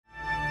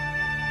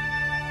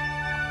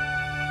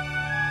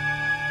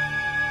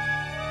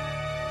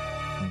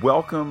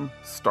Welcome,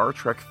 Star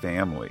Trek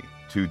family,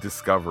 to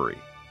Discovery,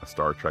 a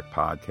Star Trek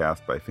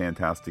podcast by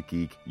Fantastic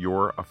Geek,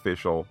 your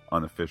official,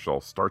 unofficial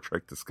Star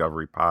Trek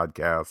Discovery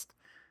podcast.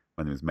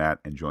 My name is Matt,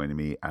 and joining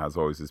me, as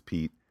always, is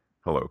Pete.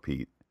 Hello,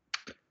 Pete.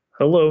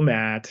 Hello,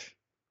 Matt.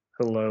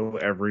 Hello,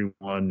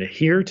 everyone.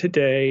 Here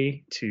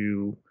today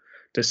to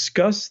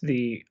discuss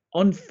the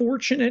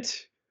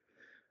unfortunate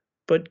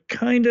but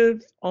kind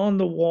of on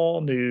the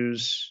wall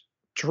news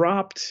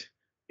dropped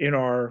in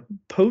our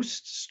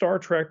post Star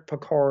Trek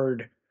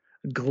Picard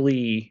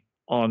glee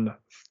on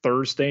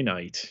Thursday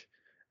night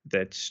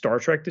that Star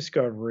Trek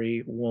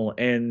Discovery will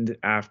end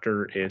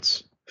after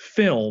its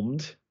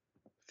filmed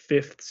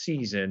fifth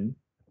season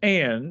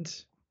and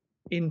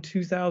in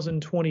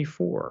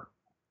 2024.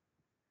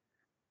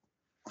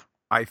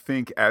 I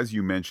think, as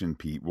you mentioned,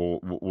 Pete,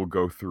 we'll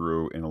go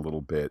through in a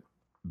little bit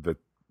the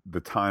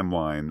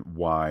timeline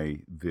why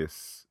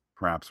this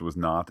perhaps was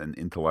not an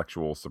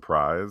intellectual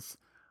surprise.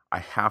 I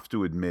have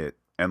to admit,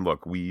 and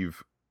look,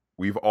 we've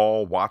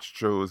all watched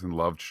shows and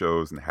loved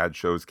shows and had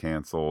shows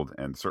canceled,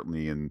 and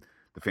certainly in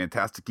the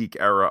Fantastic Geek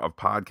era of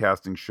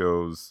podcasting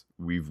shows,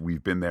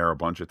 we've been there a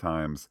bunch of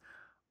times.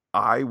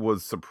 I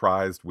was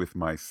surprised with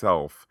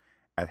myself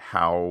at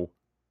how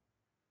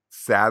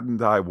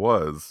saddened I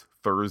was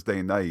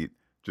Thursday night,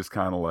 just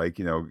kind of like,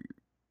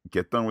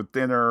 get done with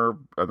dinner.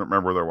 I don't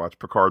remember whether I watched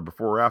Picard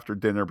before or after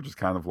dinner, but just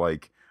kind of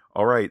like,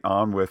 all right,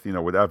 on with,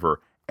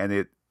 whatever. And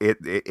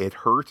it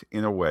hurt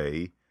in a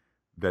way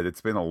that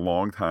it's been a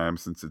long time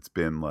since it's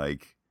been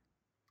like,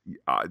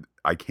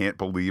 I can't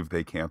believe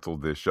they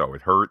canceled this show.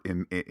 It hurt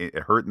it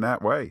hurt in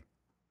that way.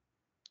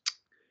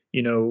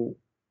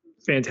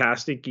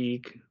 Fantastic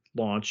Geek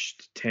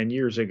launched 10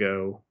 years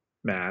ago,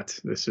 Matt.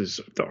 This is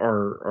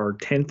our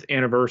 10th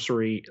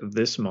anniversary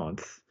this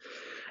month.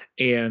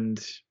 And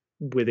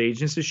with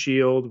Agents of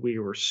S.H.I.E.L.D., we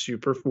were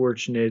super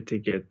fortunate to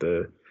get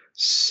the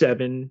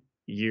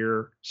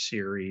 7-year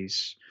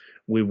series.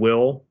 We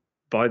will,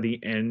 by the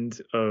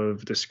end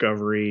of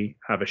Discovery,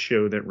 have a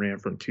show that ran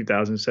from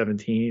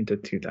 2017 to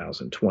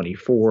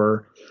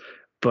 2024.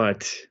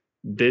 But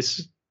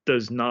this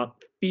does not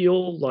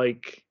feel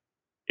like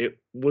it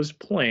was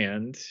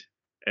planned.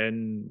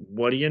 And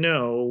what do you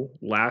know?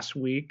 Last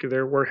week,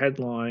 there were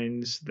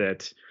headlines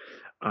that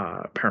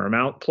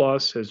Paramount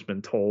Plus has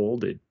been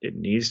told it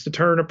needs to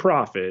turn a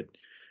profit,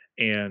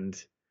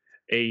 and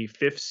a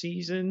fifth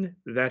season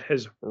that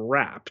has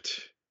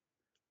wrapped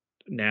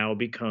now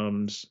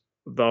becomes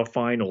the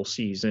final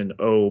season.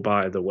 Oh,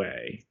 by the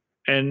way.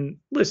 And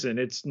listen,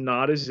 it's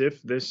not as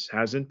if this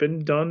hasn't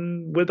been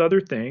done with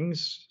other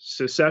things.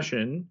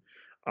 Succession,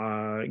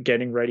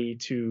 getting ready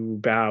to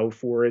bow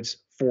for its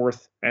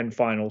fourth and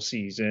final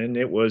season.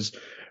 It was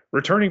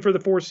returning for the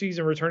fourth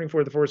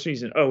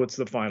season. Oh, it's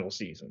the final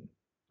season.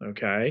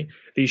 Okay.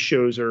 These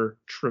shows are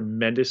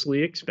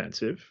tremendously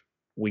expensive.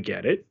 We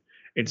get it.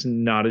 It's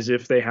not as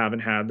if they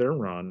haven't had their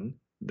run.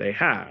 They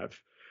have.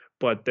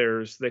 But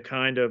there's the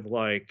kind of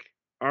like,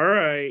 all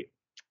right,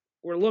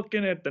 we're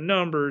looking at the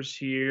numbers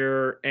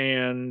here,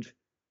 and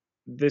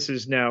this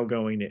is now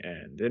going to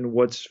end. And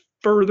what's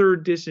further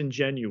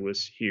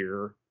disingenuous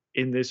here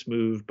in this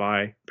move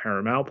by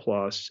Paramount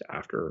Plus,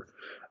 after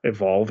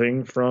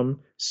evolving from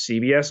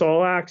CBS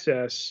All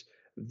Access,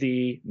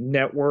 the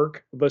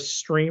network, the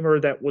streamer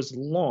that was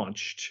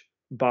launched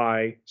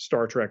by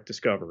Star Trek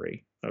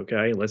Discovery.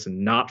 Okay, let's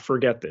not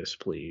forget this,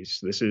 please.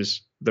 This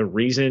is the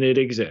reason it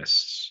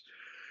exists.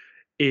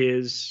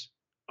 Is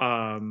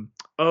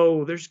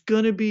there's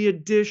gonna be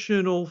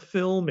additional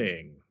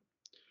filming.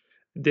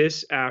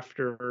 This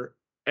after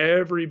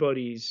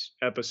everybody's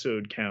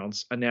episode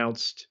counts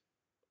announced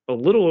a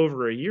little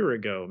over a year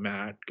ago,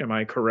 Matt. Am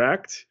I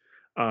correct?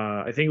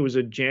 I think it was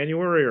a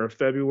January or a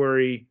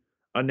February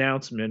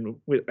announcement.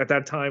 At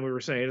that time, we were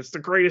saying it's the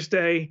greatest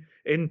day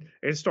in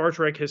Star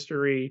Trek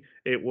history.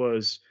 It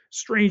was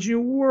Strange New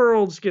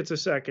Worlds gets a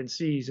second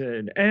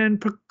season,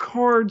 and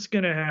Picard's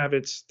going to have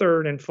its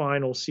third and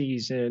final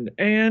season,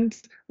 and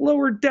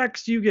Lower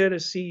Decks, you get a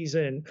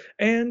season,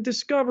 and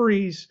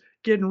Discovery's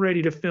getting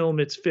ready to film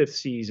its fifth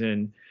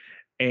season.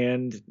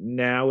 And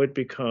now it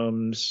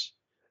becomes,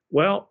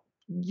 well,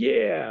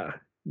 yeah,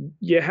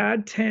 you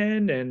had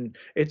 10, and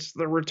it's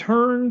the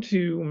return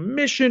to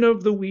mission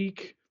of the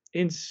week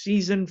in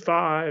season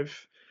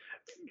 5,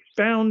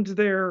 found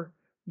their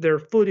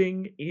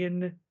footing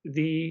in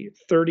the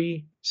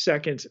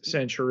 32nd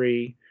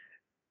century,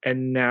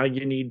 and now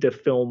you need to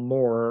film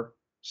more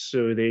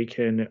so they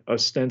can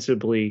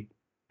ostensibly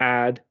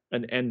add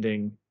an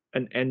ending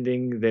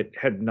that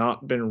had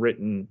not been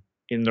written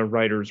in the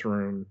writer's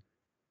room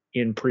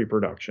in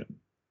pre-production.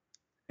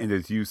 And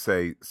as you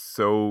say,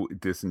 so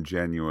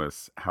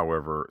disingenuous,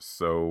 however,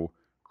 so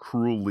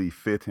cruelly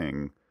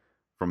fitting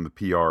from the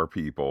PR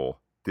people,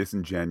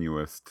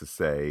 disingenuous to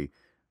say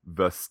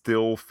the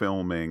still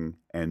filming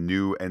and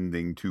new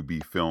ending to be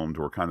filmed,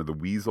 or kind of the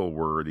weasel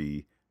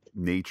wordy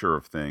nature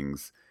of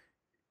things.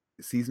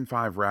 season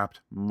 5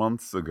 wrapped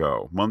months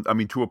ago. I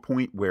mean, to a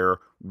point where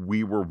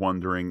we were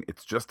wondering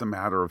it's just a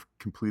matter of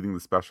completing the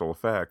special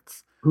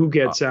effects. Who Uh,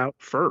 gets out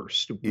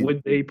first? it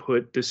Would they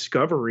put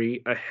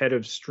Discovery ahead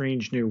of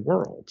Strange New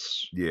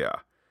Worlds? Yeah.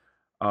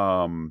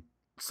 Um,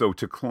 so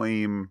to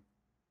claim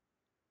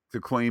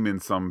in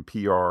some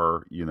PR,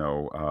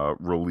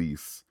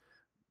 release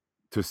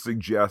to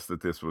suggest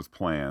that this was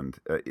planned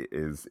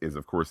is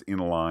of course in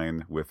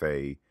line with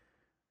a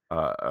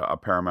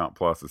Paramount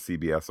Plus, a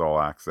CBS All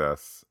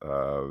Access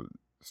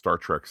Star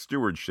Trek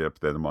stewardship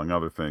that, among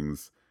other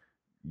things,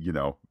 you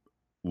know,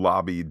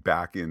 lobbied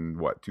back in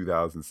what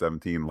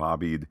 2017,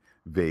 lobbied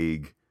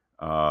vague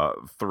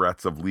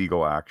threats of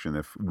legal action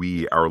if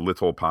our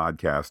little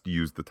podcast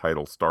used the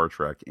title Star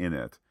Trek in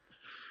it.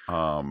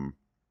 Um,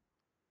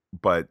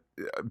 but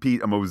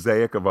Pete, a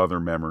mosaic of other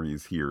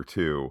memories here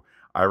too.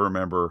 I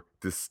remember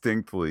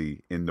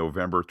distinctly in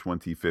November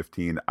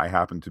 2015, I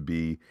happened to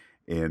be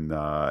in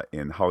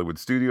Hollywood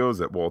Studios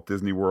at Walt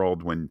Disney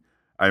World when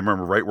I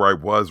remember right where I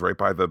was, right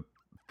by the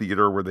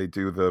theater where they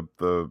do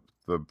the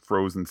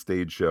Frozen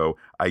stage show.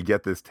 I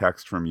get this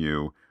text from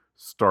you: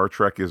 Star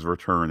Trek is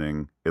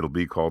returning. It'll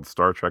be called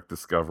Star Trek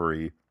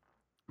Discovery,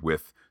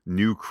 with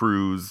new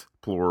crews,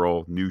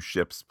 plural, new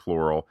ships,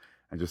 plural,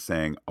 and just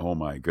saying, oh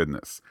my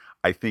goodness.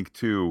 I think,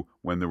 too,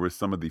 when there was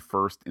some of the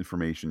first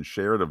information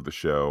shared of the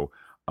show,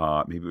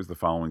 maybe it was the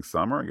following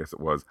summer, I guess it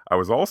was, I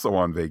was also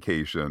on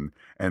vacation,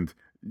 and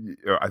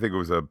I think it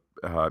was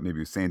maybe it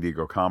was San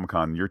Diego Comic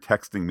Con. You're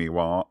texting me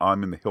while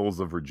I'm in the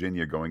hills of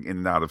Virginia going in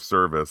and out of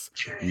service.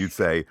 And you'd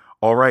say,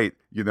 all right,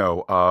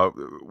 well,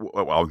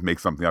 I'll make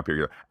something up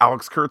here.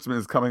 Alex Kurtzman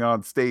is coming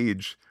on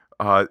stage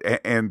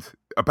and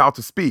about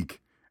to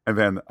speak, and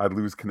then I'd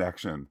lose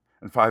connection.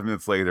 And 5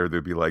 minutes later,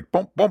 there'd be like,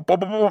 boom, boom, boom,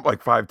 boom, boom,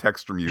 like 5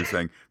 texts from you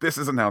saying, this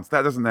is announced,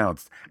 that is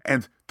announced.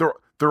 And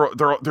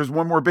there's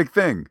one more big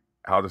thing,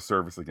 out of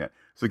service again.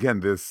 So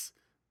again,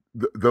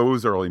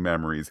 those early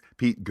memories,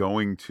 Pete,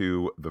 going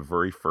to the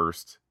very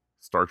first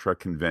Star Trek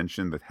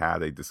convention that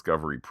had a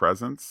Discovery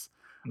presence,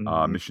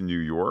 Mhm. Mission New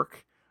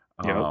York.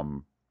 Yep.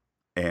 Um,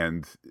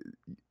 and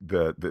we've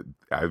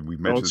Don't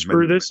mentioned this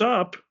screw many, this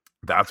up.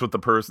 that's what the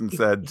person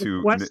said The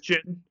to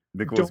question,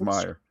 Nicholas don't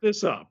screw Meyer.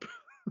 this up.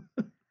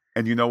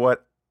 And you know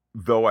what?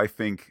 Though I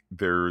think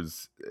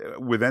there's,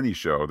 with any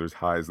show, there's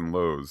highs and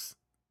lows.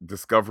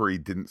 Discovery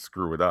didn't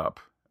screw it up.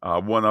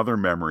 One other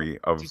memory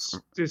of,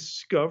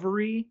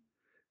 Discovery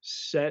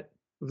set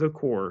the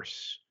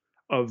course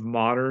of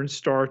modern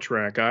Star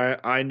Trek.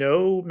 I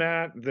know,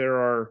 Matt, there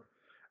are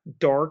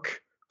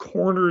dark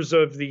corners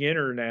of the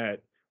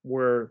internet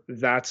where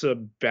that's a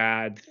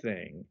bad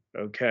thing.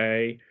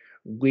 Okay.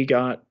 We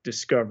got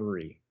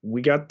Discovery.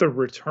 We got the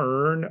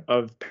return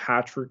of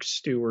Patrick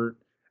Stewart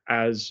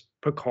as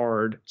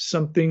Picard,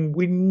 something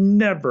we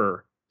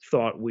never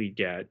thought we'd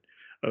get.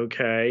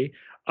 Okay.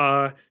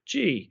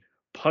 Gee,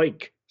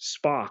 Pike,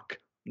 Spock,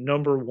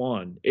 number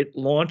one. It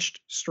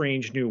launched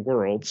Strange New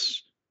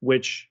Worlds,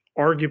 which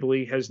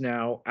arguably has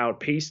now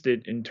outpaced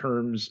it in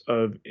terms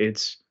of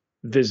its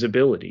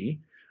visibility.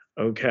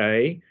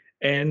 Okay.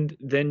 And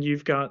then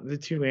you've got the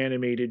two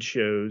animated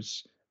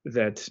shows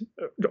that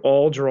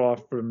all draw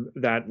from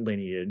that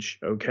lineage.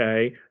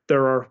 Okay.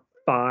 There are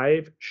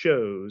 5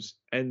 shows,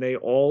 and they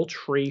all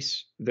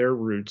trace their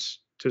roots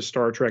to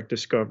Star Trek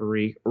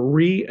Discovery,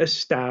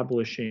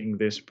 re-establishing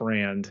this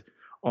brand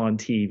on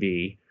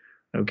TV.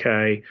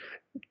 Okay.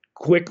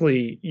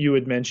 Quickly, you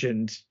had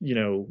mentioned,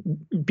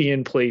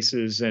 being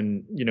places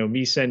and,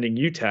 me sending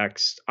you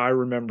text. I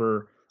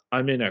remember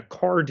I'm in a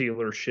car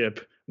dealership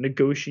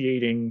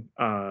negotiating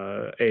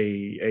a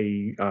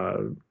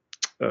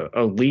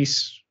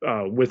lease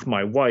with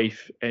my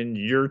wife, and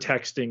you're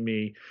texting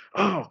me,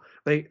 oh,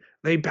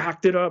 they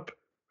backed it up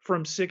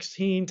from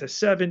 16 to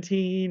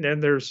 17,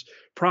 and there's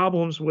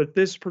problems with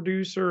this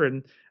producer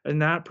and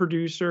that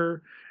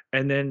producer,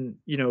 and then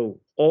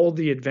all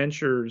the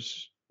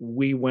adventures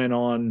we went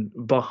on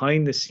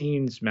behind the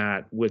scenes,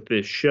 Matt, with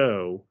this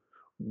show,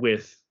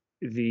 with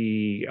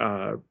the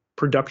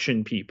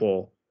production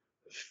people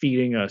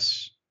feeding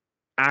us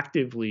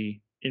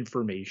actively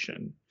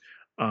information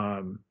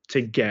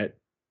to get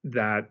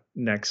that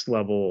next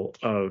level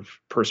of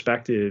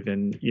perspective,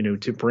 and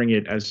to bring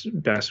it as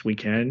best we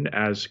can,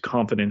 as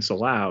confidence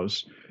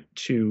allows,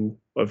 to,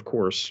 of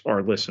course,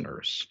 our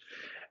listeners.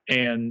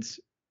 And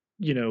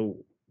you know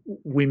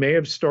we may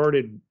have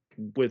started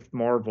with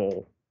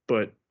Marvel,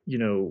 but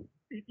you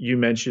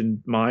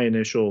mentioned my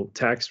initial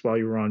text while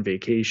you were on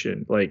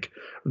vacation. Like,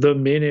 the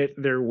minute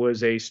there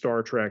was a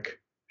Star Trek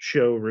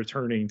show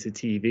returning to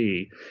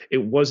TV,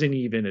 it wasn't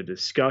even a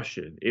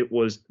discussion. It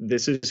was,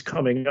 this is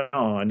coming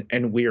on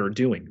and we are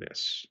doing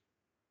this.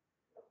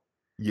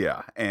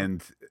 yeah,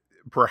 and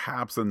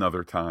perhaps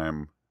another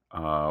time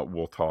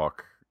we'll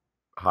talk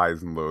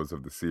highs and lows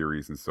of the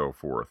series and so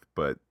forth.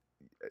 But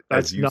as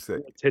That's you not say,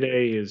 what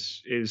today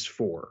is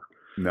for.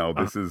 no,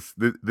 Uh, this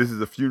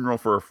is a funeral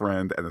for a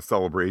friend and a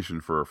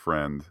celebration for a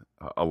friend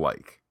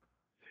alike.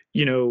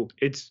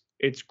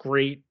 it's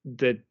great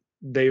that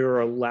they are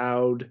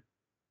allowed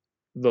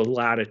the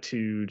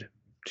latitude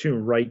to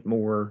write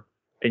more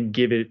and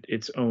give it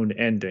its own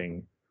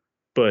ending.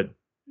 But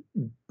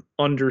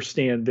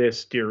understand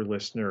this, dear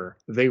listener,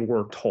 they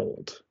were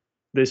told.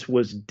 This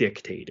was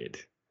dictated.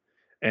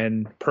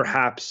 And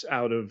perhaps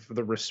out of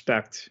the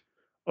respect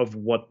of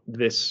what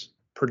this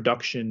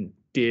production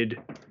did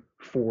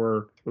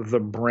for the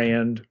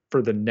brand,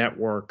 for the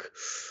network,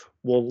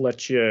 we'll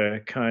let you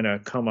kind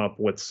of come up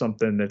with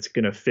something that's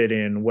going to fit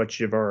in what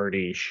you've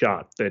already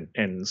shot that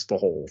ends the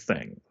whole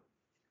thing.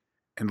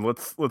 And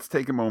let's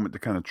take a moment to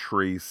kind of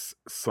trace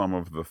some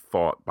of the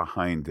thought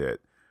behind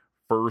it.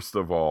 First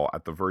of all,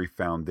 at the very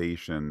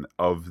foundation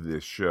of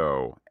this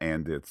show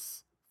and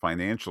its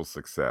financial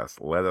success,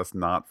 let us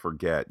not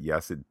forget,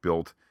 yes, it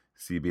built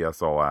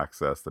CBS All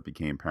Access that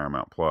became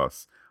Paramount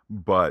Plus,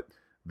 but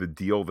the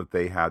deal that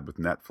they had with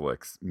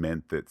Netflix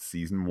meant that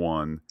season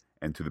 1,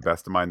 and to the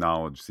best of my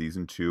knowledge,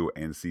 season 2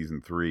 and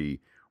season 3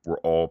 were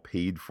all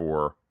paid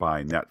for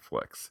by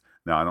Netflix.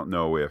 Now, I don't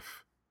know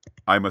if,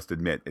 I must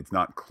admit, it's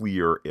not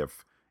clear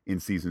if in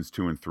seasons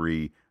 2 and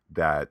 3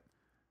 that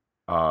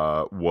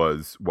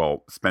was,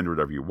 well, spend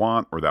whatever you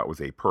want, or that was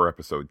a per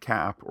episode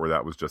cap, or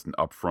that was just an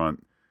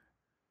upfront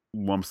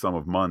lump sum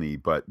of money.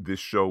 But this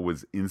show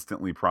was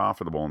instantly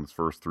profitable in its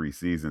first 3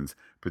 seasons.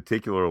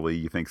 Particularly,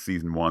 you think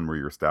season 1, where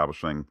you're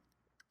establishing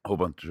a whole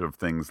bunch of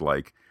things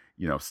like,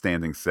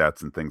 standing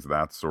sets and things of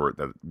that sort,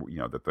 that,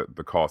 that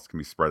the cost can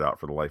be spread out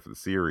for the life of the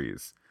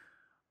series.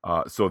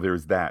 So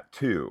there's that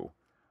too.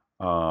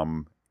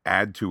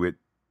 Add to it,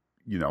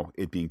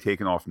 it being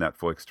taken off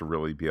Netflix to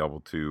really be able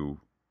to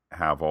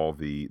have all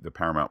the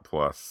Paramount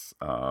Plus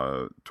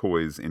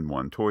toys in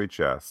one toy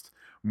chest.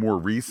 More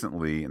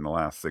recently, in the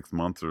last 6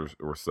 months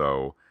or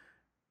so,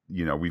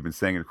 we've been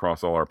saying it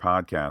across all our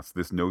podcasts,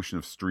 this notion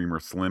of streamer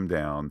slim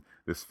down,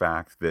 this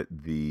fact that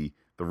the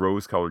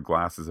rose-colored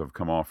glasses have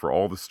come off for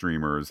all the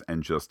streamers,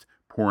 and just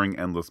pouring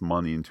endless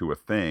money into a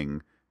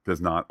thing does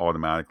not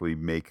automatically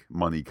make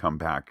money come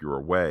back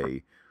your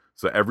way.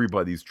 So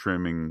everybody's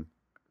trimming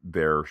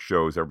their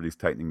shows, everybody's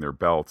tightening their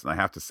belts. And I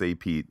have to say,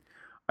 Pete,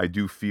 I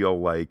do feel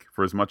like,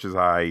 for as much as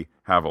I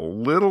have a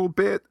little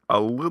bit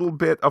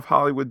of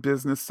Hollywood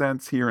business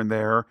sense here and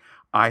there,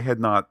 I had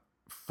not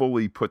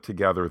fully put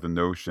together the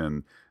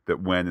notion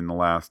that when in the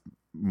last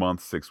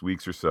month, 6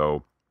 weeks or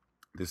so,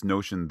 this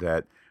notion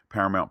that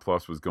Paramount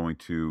Plus was going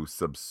to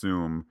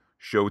subsume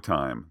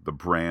Showtime, the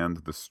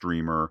brand, the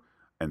streamer,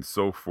 and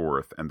so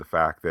forth, and the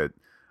fact that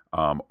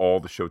all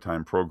the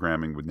Showtime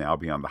programming would now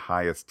be on the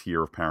highest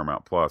tier of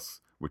Paramount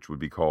Plus, which would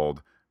be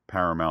called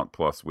Paramount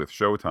Plus with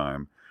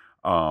Showtime.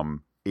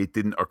 It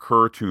didn't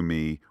occur to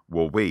me,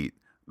 well, wait,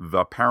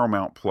 the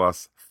Paramount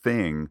Plus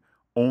thing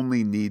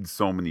only needs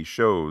so many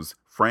shows.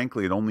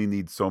 Frankly, it only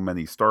needs so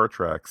many Star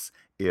Treks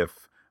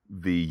if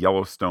the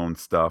Yellowstone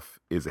stuff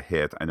is a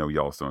hit. I know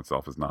Yellowstone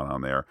itself is not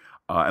on there,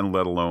 and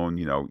let alone,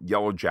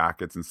 Yellow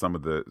Jackets and some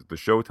of the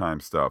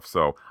Showtime stuff.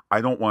 So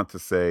I don't want to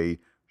say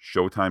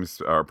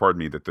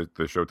that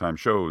the Showtime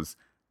shows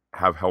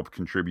have helped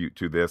contribute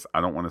to this.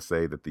 I don't want to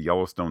say that the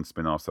Yellowstone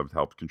spinoffs have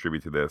helped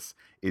contribute to this.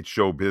 It's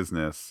show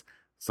business.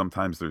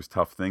 Sometimes there's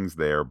tough things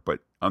there,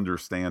 but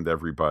understand,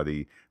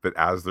 everybody, that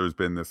as there's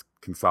been this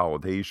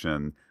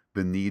consolidation,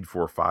 the need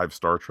for 5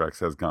 Star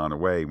Treks has gone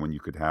away, when you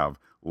could have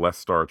less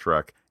Star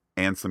Trek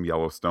and some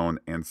Yellowstone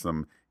and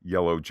some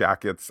Yellow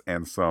Jackets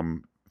and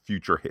some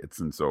future hits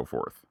and so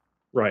forth.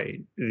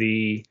 Right.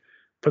 The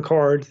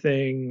Picard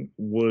thing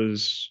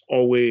was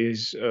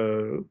always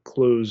a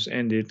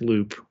close-ended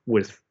loop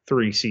with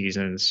 3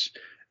 seasons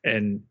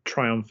and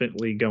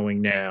triumphantly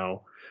going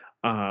now.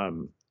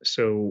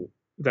 So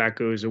that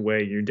goes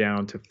away. You're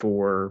down to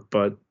 4,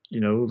 but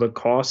the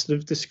cost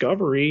of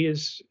Discovery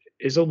is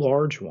a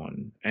large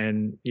one,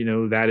 and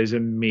that is a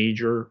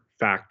major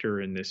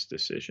factor in this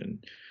decision.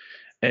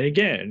 And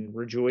again,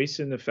 rejoice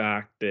in the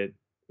fact that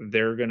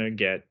they're going to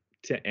get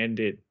to end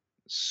it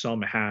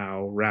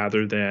somehow,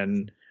 rather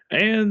than,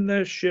 and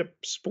the ship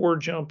spore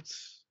jumped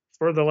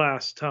for the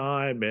last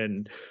time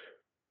and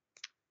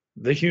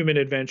the human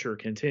adventure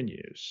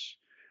continues.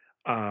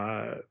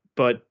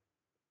 But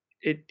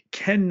it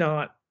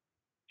cannot,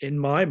 in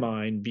my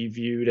mind, be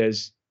viewed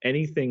as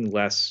anything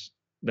less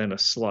than a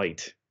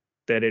slight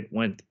that it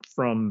went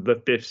from the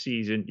 5th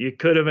season. You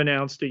could have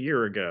announced a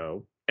year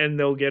ago, and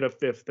they'll get a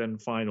 5th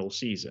and final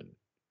season.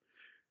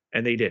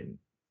 And they didn't.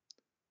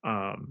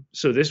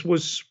 So this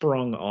was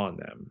sprung on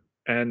them.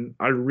 And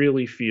I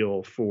really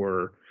feel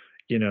for,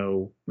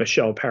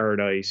 Michelle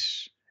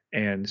Paradise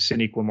and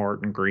Sonequa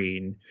Martin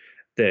Green,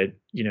 that,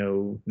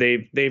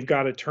 they've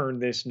got to turn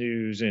this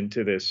news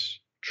into this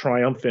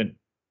triumphant,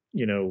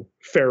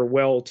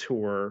 farewell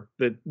tour.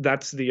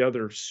 That's the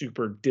other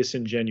super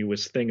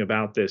disingenuous thing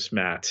about this,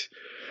 Matt.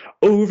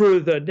 Over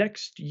the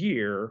next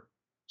year,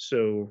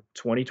 so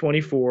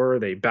 2024,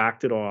 they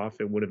backed it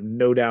off. It would have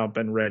no doubt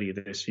been ready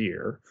this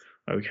year.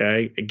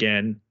 Okay.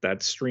 Again,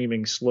 that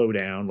streaming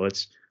slowdown.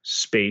 Let's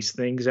space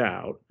things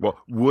out. Well,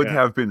 would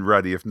have been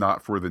ready if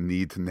not for the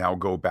need to now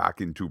go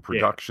back into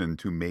production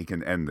to make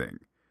an ending.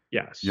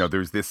 Yes.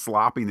 There's this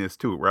sloppiness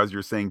to it. Whereas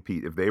you're saying,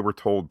 Pete, if they were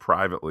told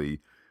privately,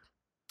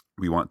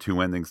 We want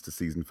two endings to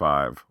season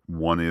 5.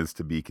 One is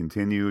to be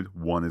continued.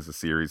 One is a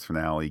series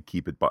finale.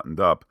 Keep it buttoned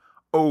up.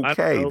 I don't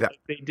Okay, know, that like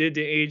they did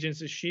to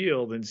Agents of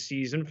Shield in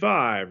season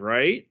 5,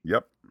 right?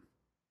 yep.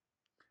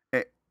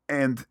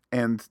 And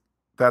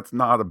that's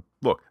not a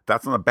look.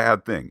 That's not a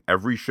bad thing.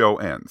 Every show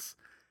ends.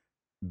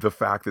 The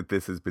fact that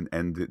this has been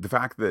ended, the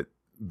fact that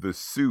the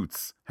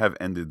Suits have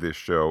ended this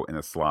show in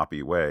a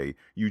sloppy way,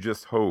 you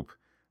just hope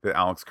that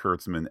Alex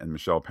Kurtzman and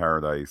Michelle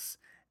Paradise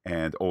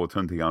and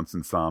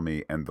Olatunde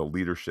Sami and the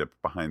leadership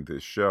behind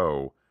this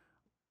show,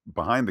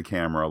 behind the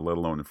camera, let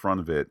alone in front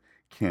of it,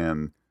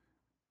 can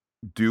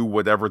do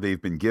whatever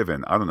they've been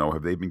given. I don't know.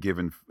 Have they been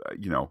given,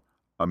 $1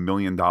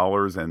 million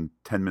and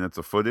 10 minutes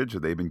of footage?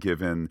 Have they been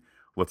given,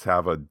 let's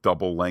have a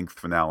double length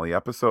finale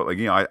episode?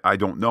 Like, I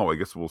don't know. I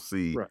guess we'll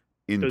see Right.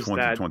 in Does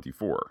that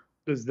 2024.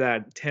 does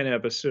that 10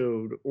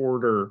 episode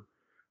order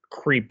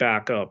creep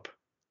back up?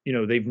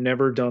 They've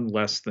never done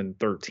less than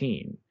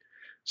 13.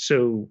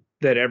 So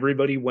that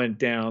everybody went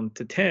down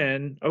to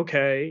 10,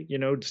 okay,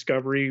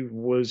 Discovery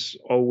was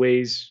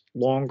always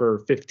longer,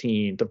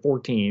 15 to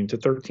 14 to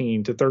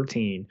 13 to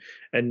 13,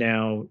 and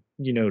now,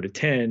 to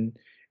 10.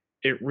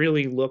 It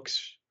really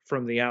looks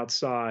from the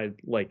outside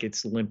like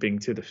it's limping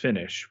to the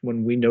finish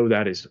when we know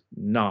that is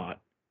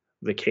not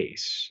the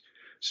case.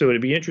 So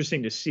it'd be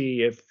interesting to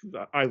see if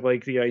I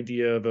like the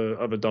idea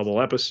of a double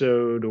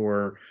episode,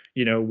 or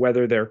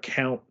whether their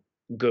count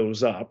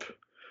goes up,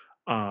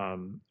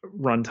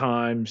 run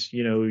times,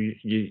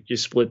 you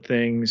split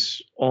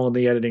things all in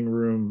the editing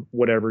room,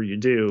 whatever you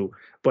do.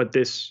 But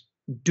this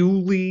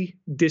duly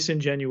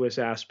disingenuous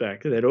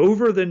aspect that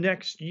over the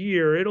next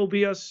year it'll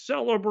be a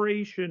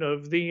celebration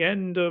of the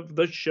end of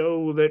the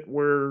show that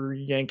we're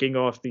yanking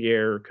off the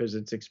air because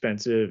it's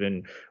expensive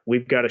and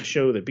we've got to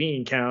show the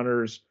bean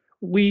counters,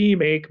 we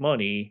make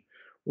money,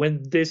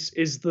 when this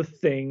is the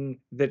thing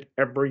that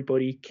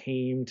everybody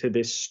came to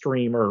this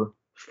streamer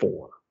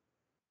for.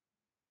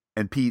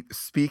 And Pete,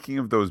 speaking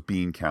of those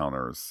bean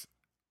counters,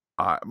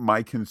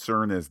 my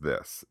concern is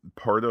this.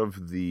 Part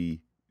of the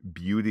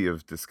beauty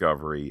of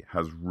Discovery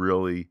has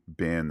really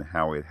been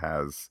how it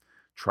has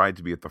tried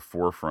to be at the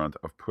forefront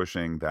of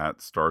pushing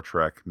that Star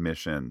Trek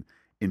mission: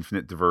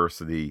 infinite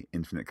diversity,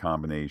 infinite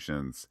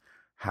combinations,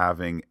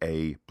 having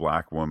a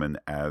black woman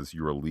as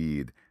your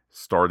lead,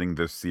 starting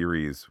this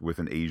series with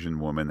an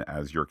Asian woman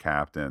as your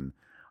captain.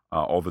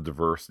 All the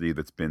diversity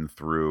that's been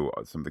through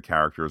some of the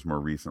characters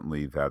more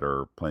recently that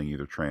are playing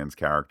either trans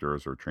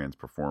characters or trans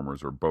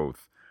performers or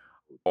both.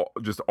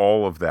 Just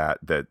all of that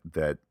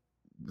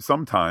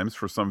sometimes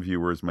for some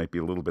viewers might be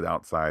a little bit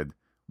outside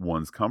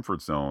one's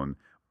comfort zone,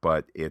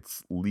 but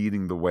it's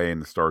leading the way in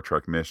the Star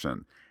Trek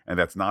mission. And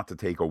that's not to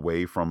take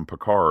away from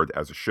Picard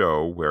as a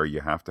show where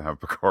you have to have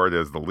Picard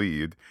as the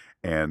lead,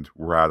 and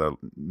we're at a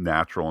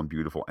natural and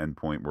beautiful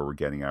endpoint where we're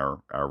getting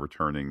our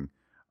returning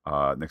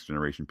Next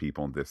Generation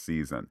people in this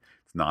season.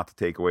 It's not to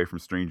take away from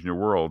Strange New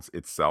Worlds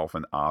itself,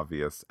 an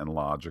obvious and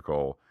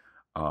logical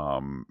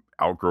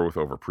outgrowth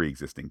over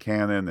pre-existing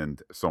canon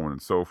and so on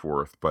and so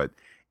forth. But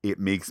it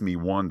makes me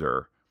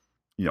wonder,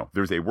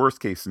 there's a worst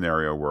case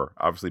scenario where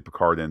obviously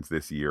Picard ends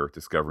this year,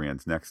 Discovery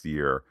ends next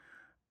year.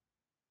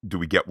 Do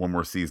we get one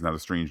more season out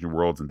of Strange New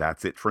Worlds and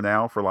that's it for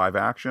now for live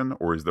action?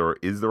 Or is there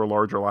a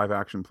larger live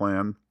action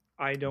plan?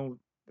 I don't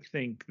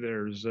think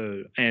there's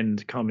a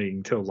end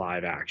coming to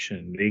live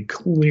action. They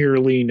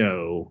clearly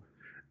know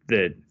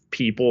that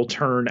people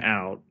turn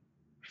out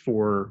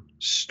for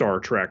Star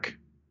Trek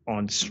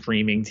on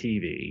streaming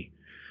TV.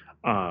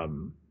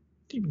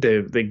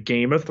 The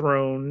Game of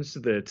Thrones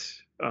that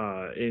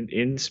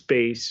in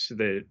space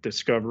that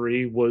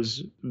Discovery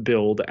was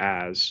billed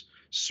as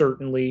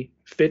certainly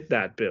fit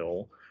that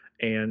bill.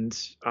 And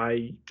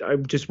I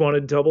just want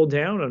to double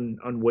down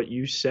on what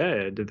you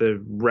said.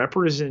 The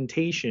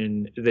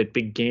representation that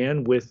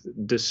began with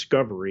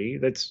Discovery,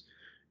 that's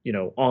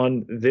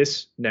on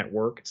this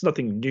network. It's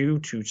nothing new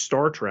to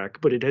Star Trek,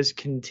 but it has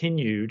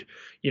continued.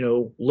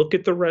 Look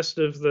at the rest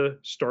of the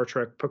Star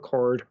Trek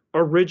Picard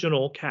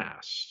original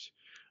cast.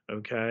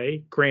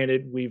 Okay,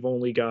 granted, we've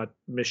only got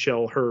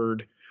Michelle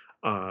Hurd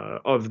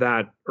of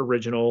that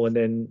original, and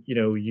then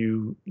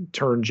you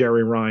turn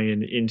Jerry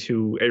Ryan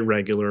into a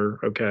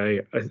regular. Okay,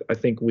 I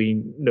think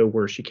we know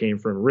where she came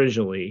from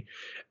originally,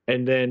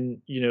 and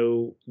then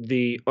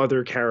the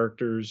other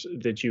characters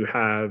that you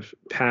have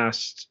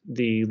past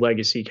the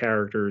legacy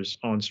characters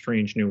on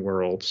Strange New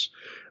Worlds.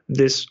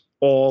 This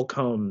all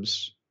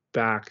comes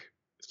back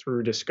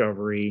through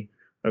Discovery,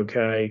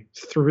 okay,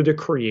 through the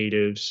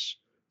creatives,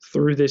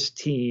 through this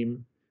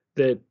team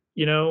that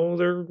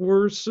there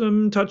were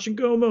some touch and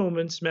go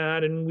moments,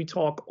 Matt, and we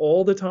talk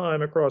all the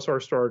time across our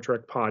Star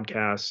Trek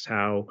podcasts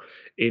how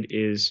it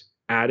is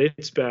at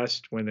its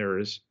best when there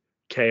is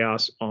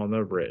chaos on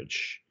the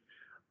bridge.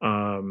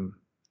 um,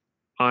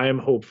 I am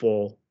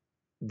hopeful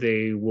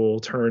they will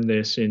turn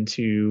this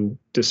into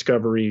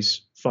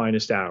Discovery's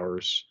finest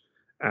hours,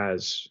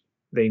 as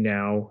they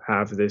now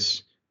have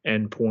this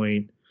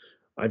endpoint.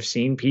 I've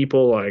seen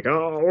people like,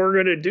 oh, we're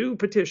gonna do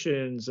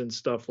petitions and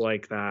stuff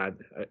like that.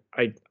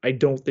 I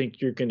don't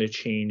think you're gonna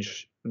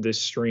change this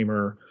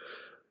streamer.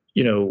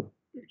 you know,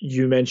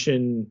 you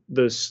mentioned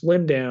the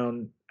slim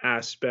down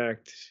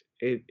aspect.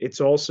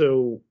 It's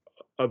also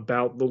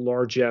about the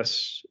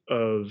largesse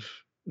of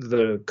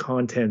the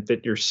content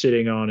that you're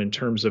sitting on in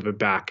terms of a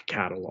back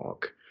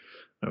catalog.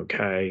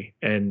 Okay.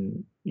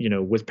 And,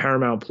 with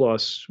Paramount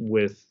Plus,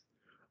 with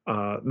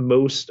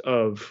most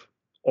of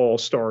all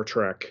Star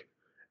Trek,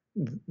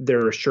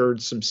 they're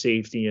assured some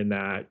safety in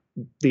that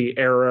the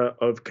era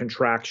of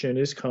contraction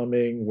is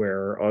coming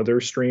where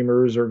other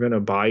streamers are going to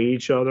buy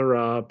each other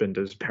up. And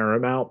does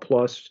Paramount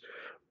plus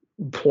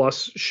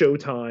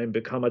Showtime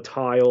become a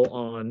tile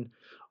on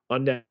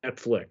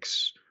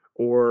Netflix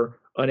or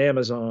on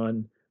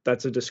Amazon?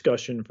 That's a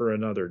discussion for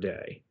another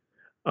day.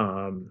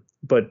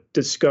 But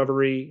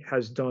Discovery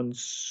has done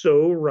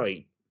so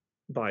right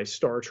by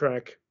Star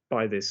Trek,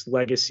 by this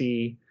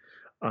legacy.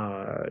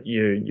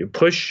 You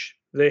push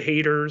the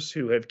haters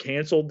who have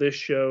canceled this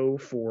show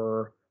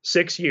for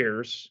 6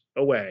 years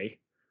away,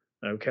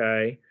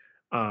 okay,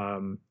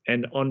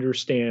 and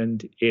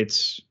understand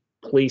its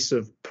place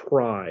of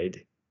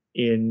pride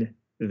in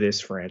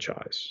this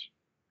franchise.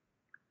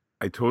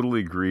 I totally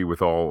agree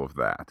with all of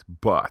that,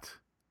 but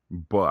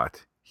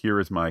here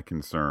is my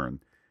concern: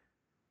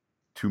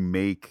 to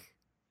make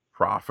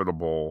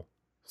profitable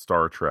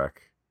Star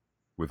Trek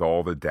with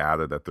all the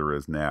data that there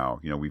is now.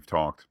 We've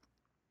talked,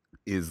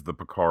 is the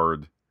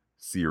Picard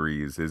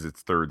series, is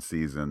its third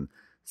season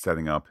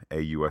setting up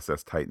a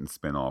USS Titan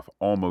spinoff?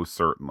 Almost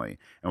certainly.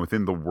 And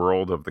within the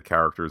world of the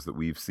characters that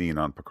we've seen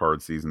on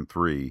Picard season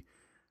 3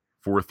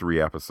 for 3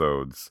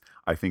 episodes,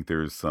 I think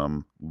there's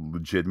some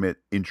legitimate,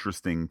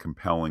 interesting,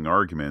 compelling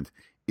argument.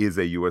 Is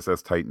a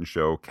USS Titan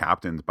show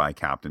captained by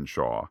Captain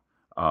Shaw,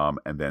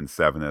 and then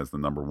Seven as the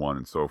number one,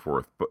 and so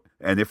forth.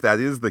 And if that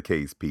is the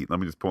case, Pete, let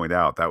me just point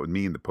out that would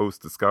mean the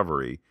post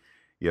Discovery,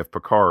 you have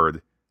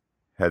Picard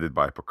headed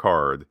by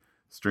Picard,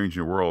 Strange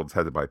New Worlds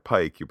headed by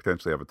Pike. You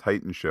potentially have a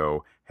Titan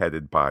show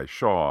headed by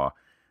Shaw.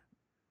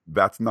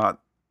 That's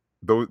not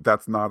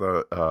that's not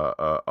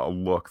a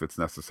look that's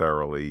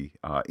necessarily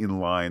in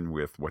line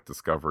with what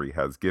Discovery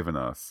has given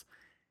us.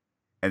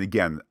 And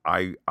again,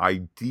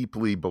 I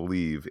deeply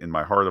believe in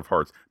my heart of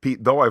hearts,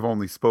 Pete, though I've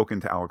only spoken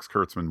to Alex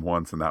Kurtzman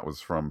once, and that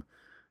was from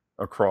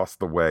across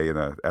the way at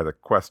a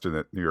question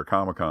at New York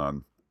Comic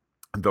Con,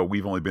 though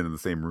we've only been in the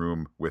same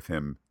room with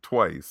him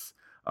twice,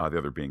 the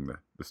other being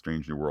the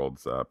Strange New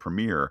Worlds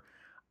premiere.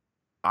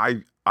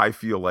 I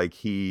feel like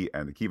he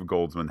and Akiva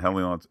Goldsman,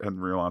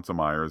 Henry Alonso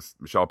Myers,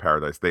 Michelle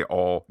Paradise, they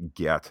all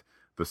get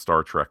the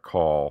Star Trek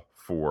call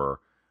for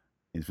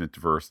infinite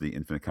diversity,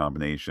 infinite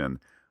combination.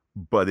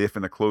 But if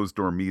in a closed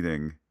door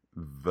meeting,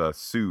 the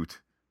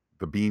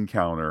bean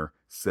counter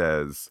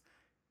says,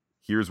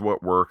 here's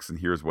what works and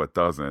here's what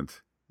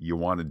doesn't, you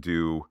want to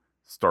do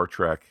Star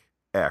Trek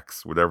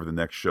X, whatever the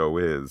next show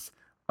is,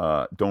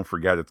 don't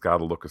forget it's got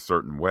to look a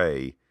certain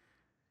way.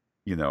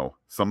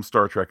 Some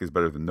Star Trek is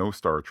better than no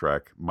Star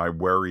Trek. My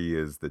worry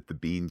is that the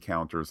bean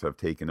counters have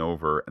taken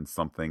over, and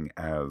something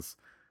as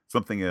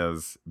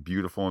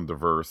beautiful and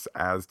diverse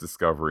as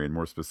Discovery, and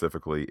more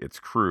specifically its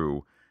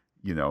crew,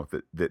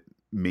 that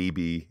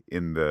maybe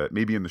in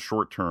the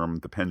short term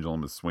the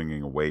pendulum is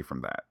swinging away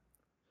from that.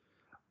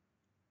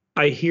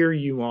 I hear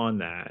you on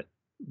that,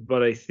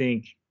 but I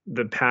think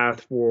the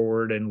path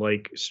forward and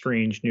like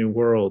Strange New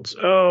Worlds.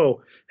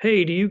 Oh,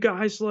 hey, do you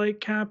guys like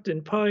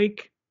Captain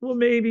Pike? Well,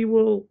 maybe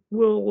we'll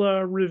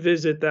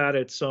revisit that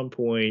at some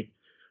point.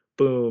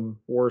 Boom,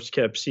 worst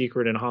kept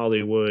secret in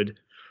Hollywood,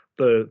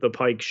 the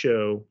Pike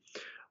show.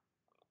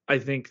 I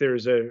think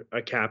there's a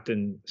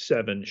Captain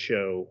Seven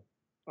show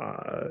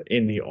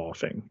in the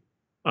offing.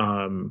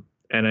 And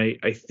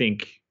I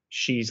think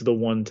she's the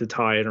one to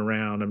tie it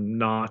around. I'm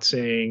not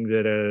saying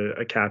that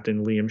a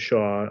Captain Liam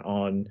Shaw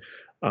on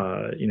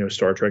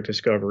Star Trek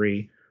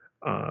Discovery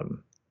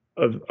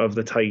of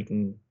the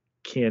Titan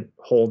can't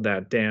hold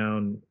that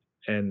down,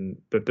 and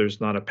that there's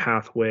not a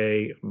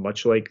pathway,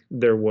 much like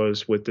there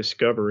was with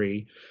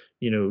Discovery,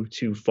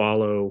 to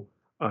follow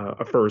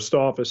a first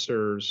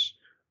officer's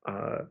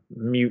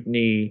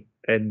mutiny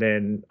and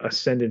then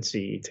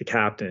ascendancy to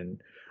captain.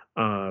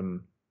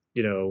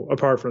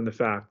 Apart from the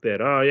fact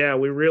that, oh yeah,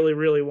 we really,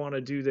 really want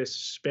to do this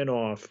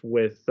spinoff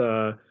with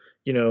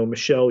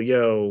Michelle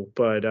Yeoh,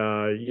 but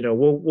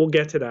we'll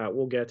get to that.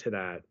 We'll get to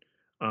that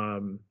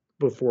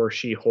before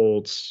she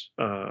holds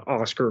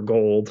Oscar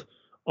Gold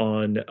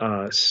on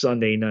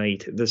Sunday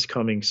night, this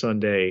coming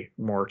Sunday,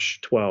 March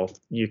 12th.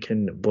 You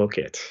can book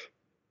it.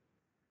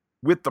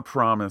 With the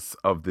promise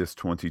of this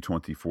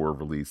 2024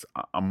 release,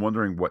 I'm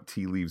wondering what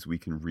tea leaves we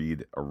can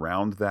read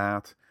around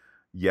that.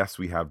 Yes,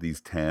 we have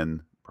these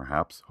 10,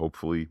 perhaps,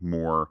 hopefully,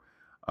 more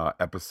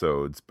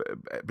episodes.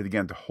 But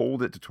again, to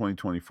hold it to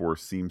 2024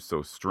 seems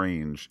so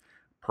strange.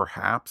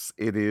 Perhaps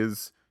it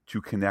is to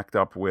connect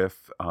up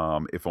with,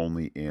 if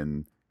only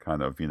in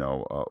kind of,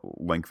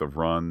 length of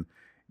run,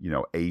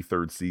 a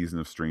third season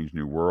of Strange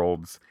New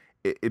Worlds.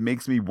 It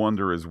makes me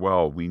wonder as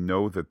well. We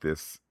know that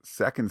this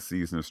second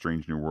season of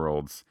Strange New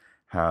Worlds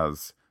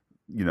has,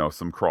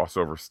 some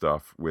crossover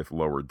stuff with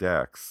Lower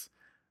Decks.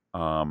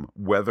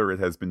 whether it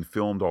has been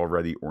filmed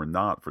already or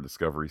not for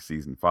Discovery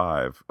Season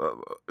 5.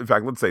 In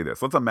fact, let's say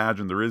this. Let's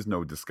imagine there is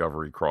no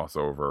Discovery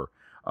crossover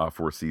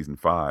for Season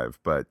 5.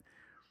 But,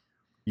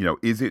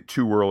 is it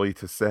too early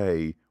to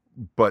say,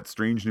 but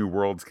Strange New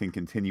Worlds can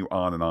continue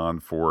on and on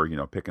for,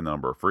 pick a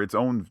number, for its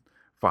own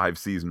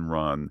 5-season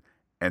run.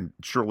 And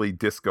surely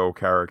disco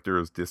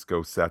characters,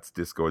 disco sets,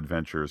 disco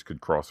adventures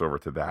could cross over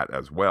to that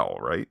as well,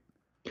 right?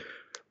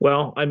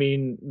 Well, I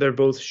mean, they're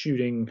both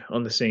shooting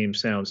on the same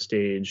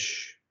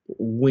soundstage.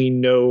 We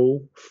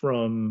know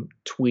from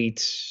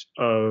tweets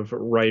of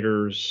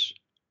writers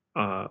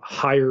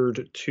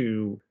hired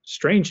to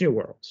Strange New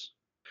Worlds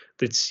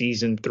that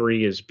season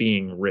 3 is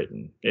being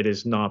written. It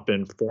has not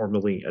been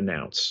formally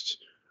announced.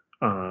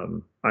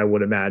 I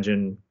would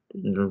imagine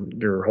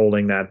you're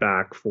holding that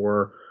back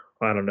for,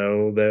 I don't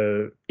know,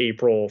 the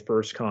April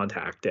First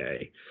Contact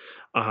Day,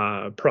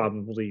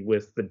 probably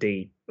with the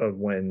date of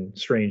when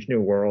Strange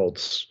New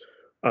Worlds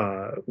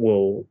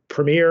will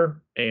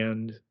premiere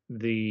and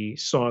the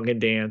song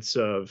and dance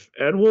of,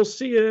 and we'll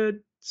see you at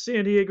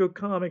San Diego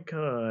Comic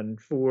Con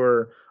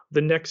for the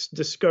next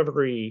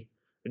Discovery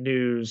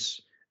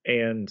news,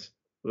 and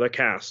the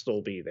cast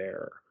will be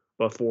there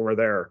before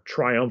their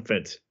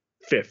triumphant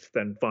 5th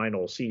and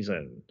final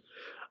season.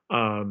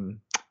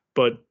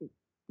 But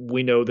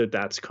we know that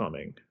that's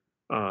coming.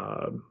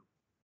 I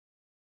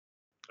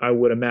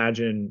would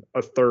imagine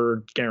a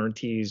third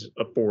guarantees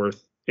a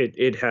fourth.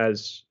 It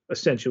has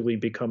essentially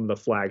become the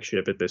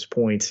flagship at this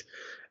point.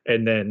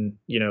 And then,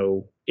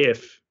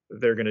 if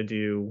they're going to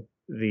do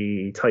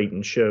the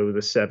Titan show,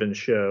 the Seven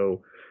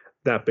show,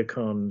 that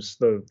becomes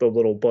the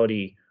little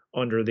buddy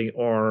under the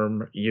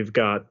arm. You've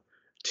got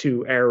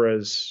two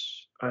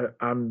eras.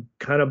 I'm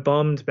kind of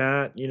bummed,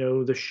 Matt.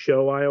 The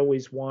show I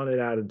always wanted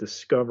out of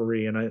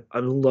Discovery, and I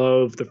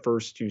love the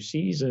first 2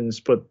 seasons,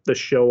 but the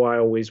show I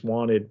always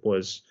wanted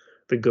was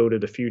the Go to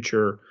the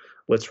Future.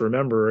 Let's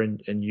remember,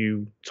 and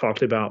you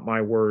talked about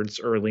my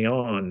words early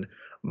on,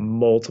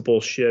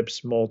 multiple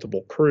ships,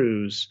 multiple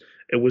crews.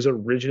 It was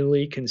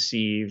originally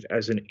conceived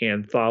as an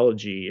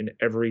anthology, and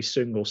every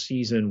single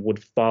season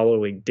would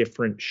follow a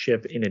different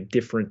ship in a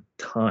different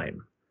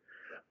time.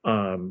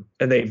 And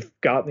they've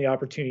gotten the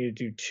opportunity to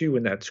do 2,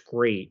 and that's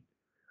great.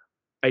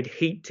 I'd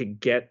hate to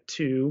get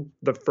to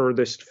the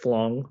furthest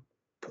flung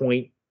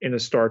point in a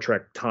Star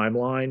Trek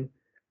timeline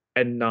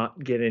and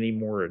not get any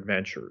more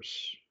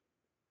adventures.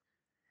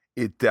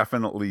 It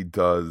definitely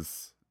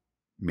does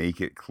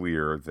make it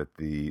clear that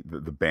the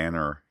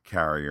banner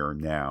carrier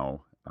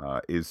now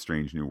is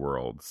Strange New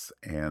Worlds.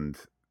 And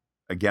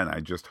again,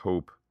 I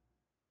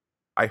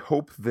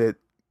hope that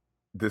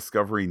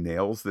Discovery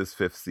nails this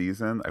 5th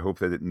season. I hope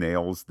that it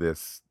nails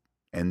this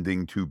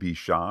ending to be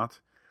shot.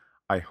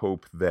 I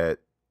hope that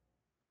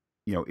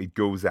it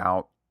goes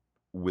out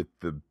with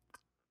the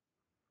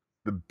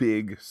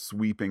big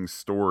sweeping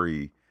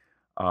stories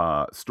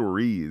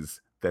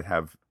that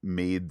have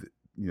made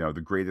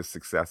the greatest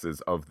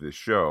successes of this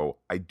show.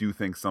 I do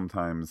think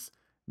sometimes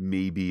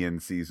maybe in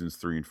seasons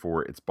 3 and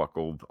 4 it's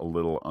buckled a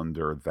little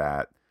under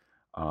that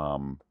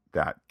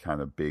that kind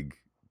of big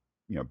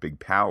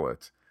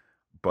palette.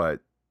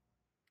 But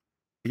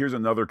here's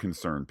another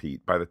concern,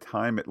 Pete. By the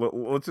time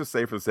let's just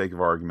say, for the sake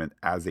of argument,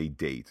 as a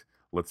date,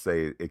 let's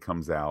say it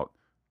comes out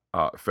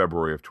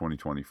February of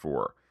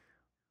 2024.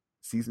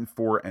 Season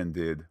 4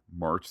 ended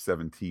March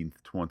 17th,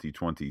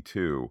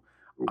 2022.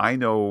 I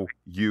know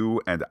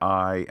you and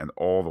I and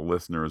all the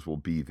listeners will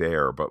be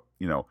there, but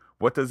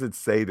what does it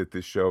say that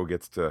this show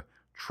gets to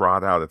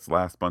trot out its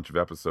last bunch of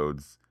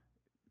episodes,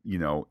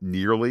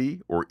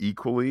 nearly or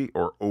equally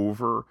or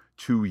over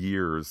 2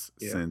 years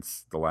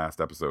since the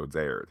last episodes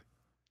aired?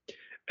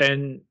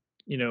 And,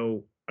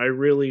 I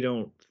really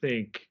don't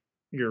think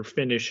you're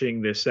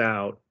finishing this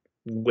out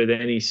with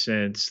any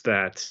sense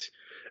that,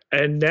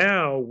 and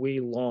now we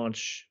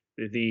launch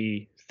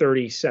the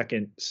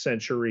 32nd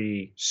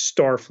century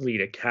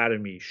Starfleet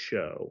Academy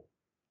show.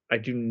 I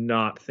do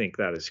not think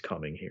that is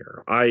coming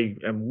here. I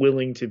am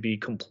willing to be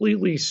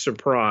completely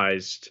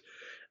surprised,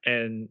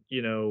 and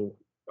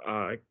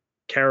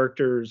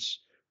characters,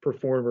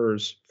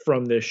 performers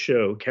from this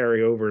show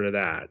carry over to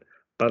that.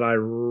 But I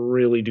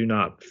really do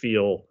not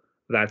feel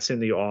that's in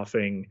the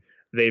offing.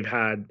 They've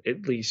had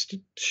at least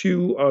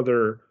 2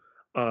 other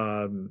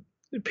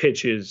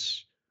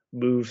pitches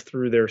move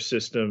through their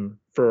system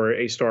for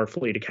a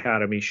Starfleet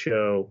Academy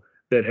show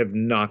that have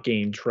not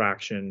gained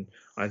traction.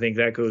 I think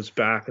that goes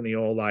back in the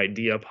old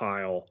idea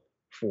pile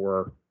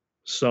for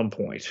some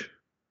point.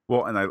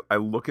 Well, and I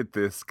look at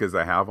this because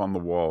I have on the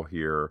wall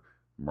here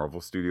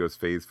Marvel Studios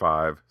Phase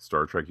 5,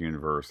 Star Trek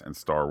Universe, and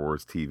Star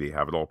Wars TV.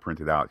 Have it all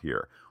printed out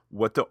here.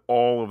 What do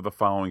all of the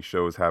following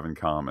shows have in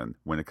common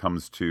when it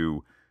comes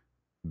to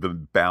the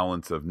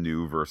balance of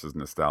new versus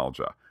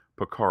nostalgia?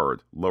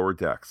 Picard, Lower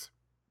Decks,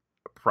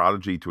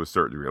 Prodigy to a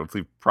certain degree. Let's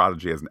leave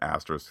Prodigy as an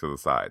asterisk to the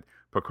side.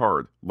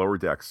 Picard, Lower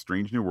Decks,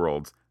 Strange New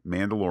Worlds,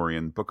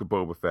 Mandalorian, Book of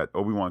Boba Fett,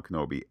 Obi-Wan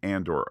Kenobi,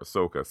 Andor,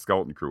 Ahsoka,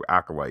 Skeleton Crew,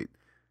 Acolyte,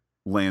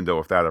 Lando,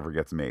 if that ever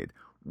gets made.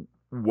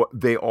 What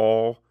they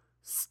all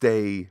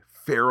stay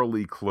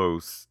fairly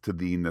close to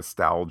the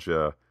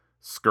nostalgia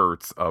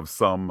skirts of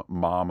some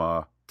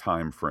mama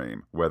time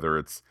frame, whether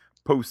it's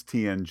post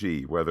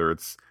TNG, whether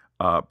it's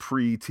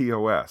pre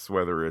TOS,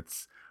 whether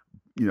it's,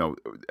 you know,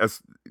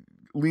 as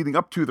leading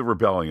up to the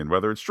rebellion,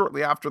 whether it's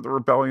shortly after the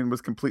rebellion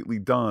was completely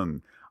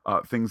done,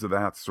 things of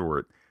that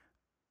sort.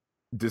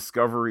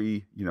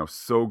 Discovery, you know,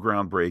 so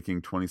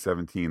groundbreaking,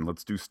 2017.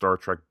 Let's do Star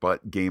Trek,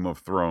 but Game of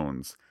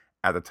Thrones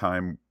at a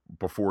time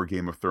before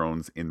Game of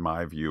Thrones, in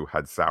my view,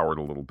 had soured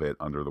a little bit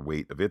under the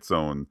weight of its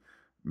own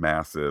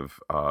massive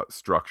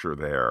structure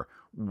there.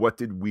 What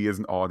did we as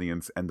an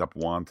audience end up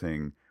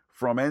wanting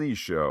from any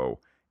show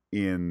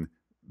in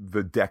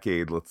the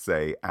decade, let's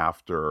say,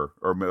 after,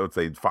 or let's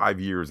say 5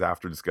 years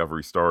after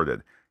Discovery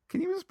started?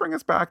 Can you just bring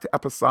us back to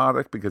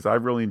episodic? Because I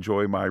really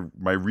enjoy my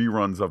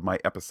reruns of my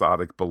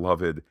episodic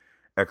beloved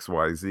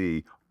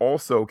XYZ.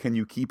 Also, can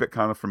you keep it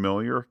kind of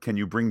familiar? Can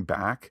you bring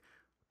back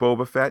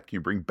Boba Fett? Can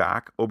you bring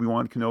back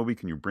Obi-Wan Kenobi?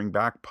 Can you bring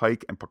back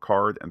Pike and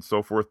Picard and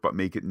so forth, but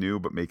make it new,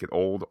 but make it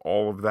old?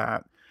 All of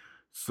that.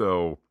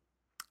 So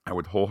I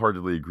would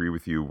wholeheartedly agree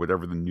with you.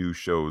 Whatever the new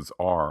shows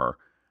are,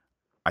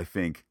 I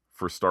think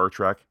for Star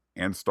Trek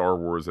and Star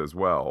Wars as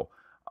well,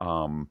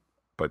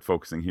 but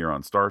focusing here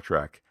on Star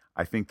Trek,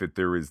 I think that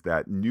there is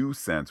that new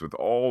sense with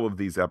all of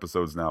these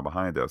episodes now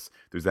behind us.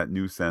 There's that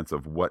new sense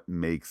of what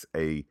makes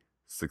a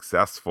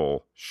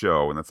successful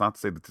show. And that's not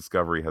to say that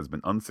Discovery has been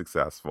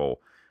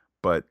unsuccessful,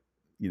 but,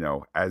 you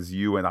know, as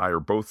you and I are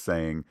both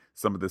saying,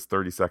 some of this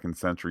 32nd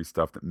century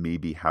stuff that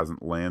maybe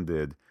hasn't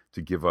landed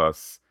to give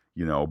us,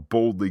 you know,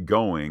 boldly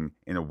going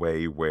in a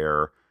way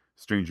where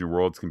Strange New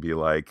Worlds can be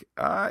like,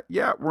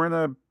 yeah, we're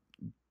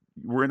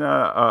in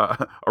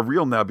a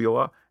real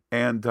nebula,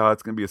 and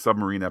it's going to be a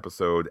submarine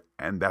episode,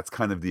 and that's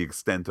kind of the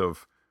extent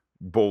of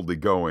boldly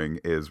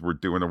going, is we're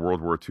doing a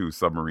World War II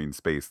submarine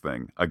space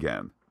thing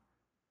again.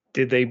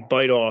 Did they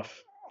bite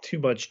off too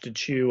much to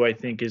chew? I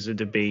think is a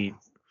debate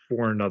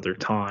for another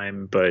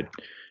time. But,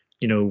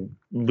 you know,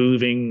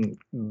 moving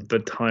the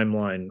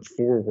timeline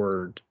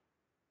forward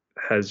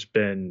has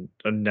been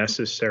a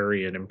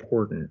necessary and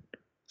important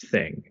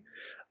thing.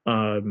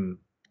 And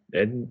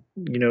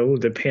you know,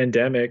 the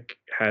pandemic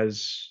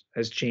has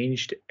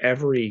changed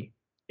every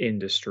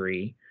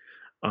industry,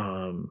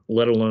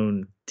 let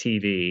alone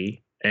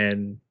TV,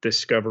 and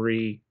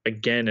Discovery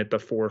again at the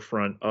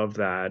forefront of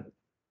that.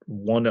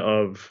 One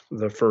of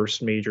the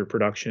first major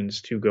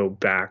productions to go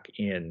back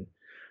in,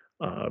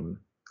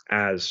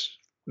 as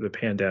the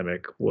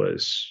pandemic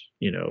was,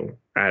 you know,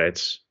 at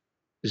its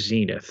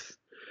zenith.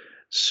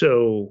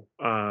 So,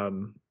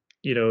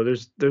 you know,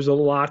 there's a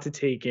lot to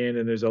take in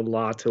and there's a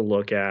lot to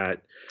look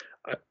at.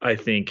 I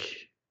think,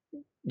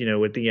 you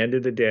know, at the end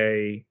of the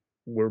day,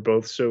 we're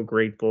both so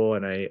grateful,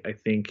 and I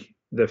think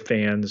the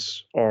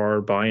fans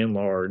are by and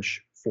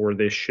large for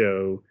this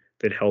show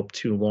that helped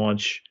to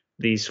launch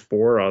these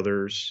four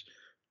others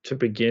to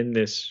begin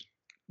this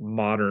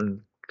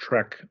modern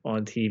Trek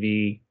on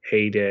TV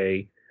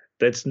heyday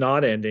that's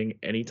not ending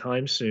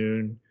anytime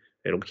soon.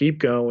 It'll keep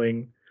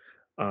going,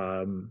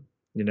 you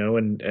know,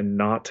 and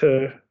not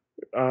to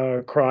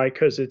cry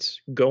because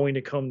it's going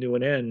to come to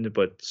an end,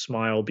 but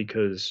smile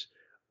because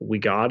we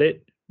got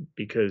it,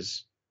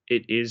 because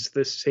it is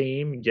the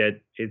same yet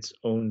its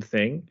own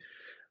thing.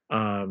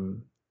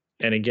 Um,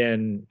 and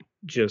again,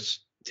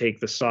 just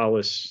take the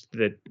solace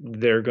that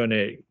they're going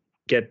to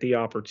get the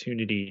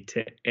opportunity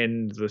to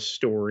end the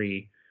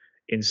story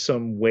in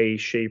some way,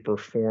 shape, or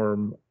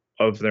form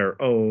of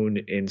their own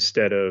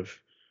instead of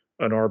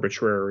an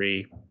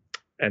arbitrary,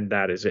 and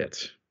that is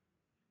it.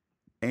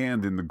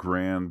 And in the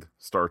grand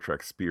Star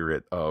Trek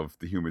spirit of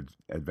the human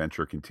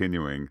adventure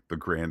continuing, the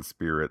grand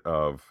spirit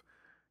of,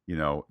 you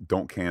know,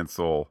 don't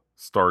cancel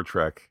Star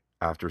Trek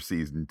after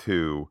season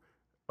 2.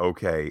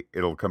 Okay,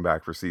 it'll come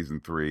back for season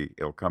 3.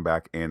 It'll come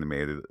back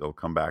animated. It'll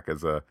come back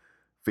as a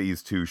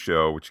phase 2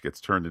 show, which gets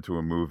turned into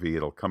a movie.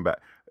 It'll come back.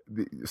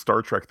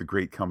 Star Trek, the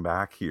great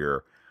comeback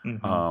here.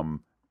 Mm-hmm.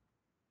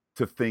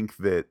 To think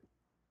that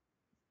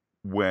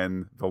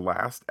when the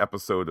last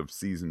episode of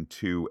season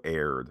 2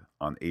 aired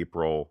on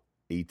April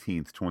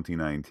 18th,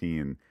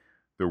 2019,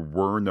 there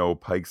were no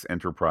Pike's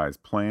Enterprise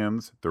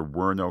plans. There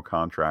were no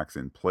contracts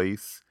in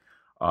place.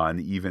 And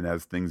even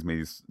as things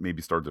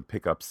maybe started to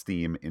pick up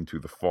steam into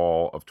the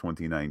fall of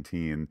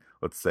 2019,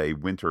 let's say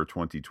winter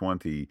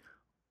 2020,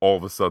 all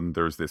of a sudden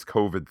there's this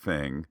COVID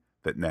thing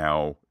that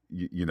now,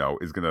 you know,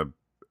 is going to,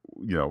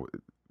 you know,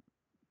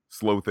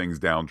 slow things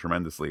down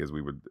tremendously, as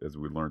we would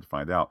learn to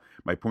find out.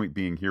 My point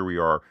being, here we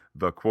are,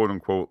 the quote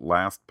unquote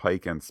last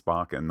Pike and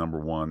Spock and number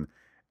 1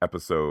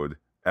 episode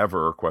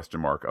ever, question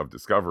mark, of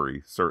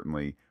Discovery,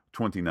 certainly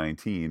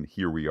 2019.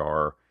 Here we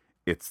are.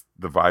 It's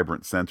the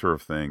vibrant center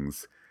of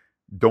things.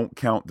 Don't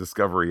count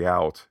Discovery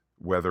out,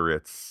 whether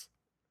it's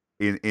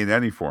in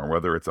any form,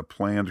 whether it's a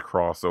planned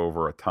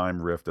crossover, a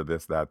time rift of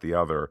this, that, the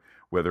other,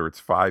 whether it's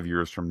 5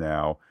 years from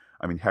now.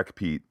 I mean, heck,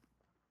 Pete,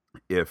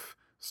 if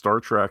Star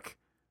Trek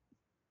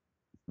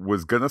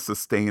was going to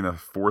sustain a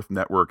 4th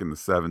network in the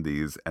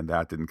 70s and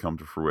that didn't come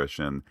to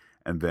fruition,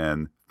 and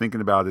then thinking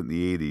about it in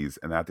the 80s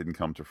and that didn't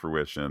come to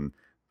fruition,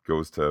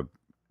 goes to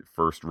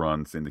first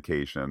run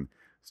syndication.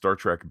 Star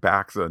Trek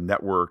backs a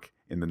network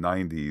in the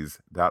 90s.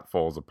 That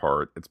falls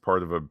apart. It's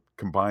part of a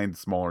combined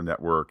smaller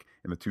network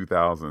in the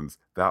 2000s.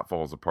 That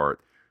falls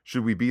apart.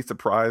 Should we be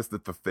surprised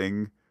that the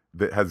thing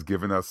that has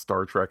given us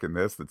Star Trek in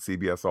this, that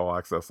CBS All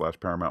Access /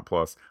 Paramount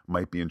Plus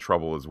might be in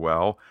trouble as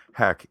well?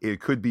 Heck, it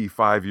could be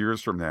 5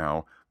 years from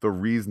now. The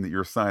reason that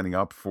you're signing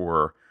up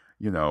for,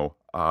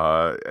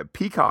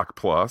 Peacock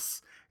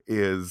Plus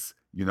is,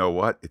 you know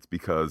what? It's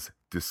because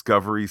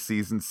Discovery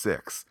Season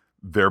 6,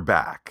 they're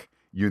back.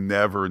 You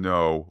never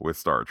know with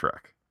Star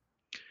Trek.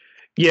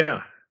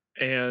 Yeah.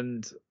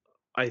 And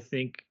I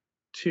think,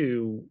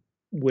 too,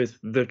 with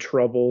the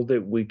trouble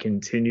that we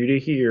continue to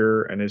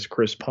hear, and as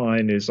Chris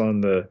Pine is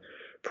on the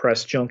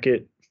press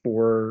junket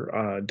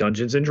for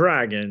Dungeons and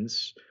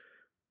Dragons,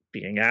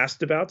 being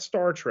asked about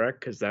Star Trek,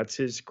 because that's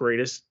his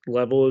greatest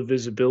level of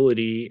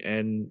visibility,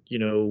 and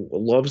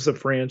loves the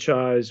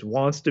franchise,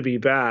 wants to be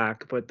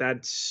back, but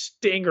that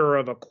stinger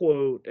of a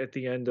quote at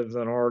the end of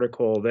an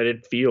article that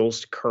it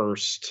feels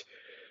cursed.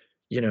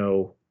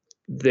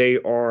 They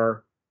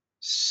are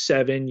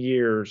 7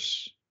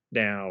 years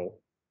now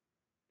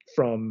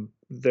from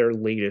their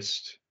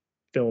latest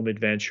film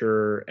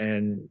adventure,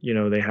 and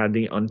they had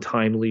the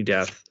untimely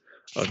death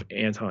of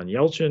Anton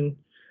Yelchin,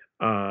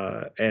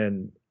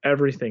 and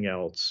everything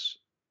else.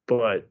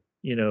 But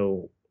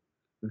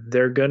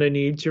they're gonna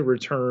need to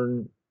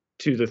return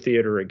to the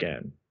theater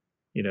again.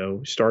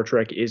 Star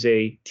Trek is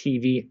a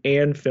TV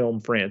and film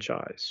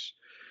franchise.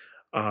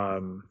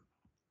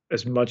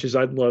 As much as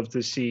I'd love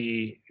to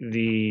see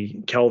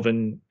the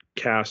Kelvin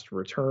cast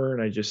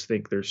return, I just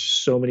think there's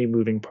so many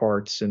moving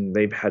parts, and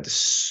they've had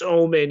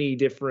so many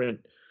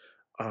different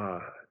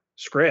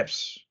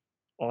scripts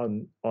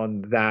on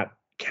that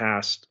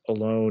cast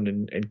alone,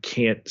 and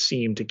can't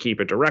seem to keep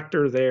a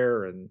director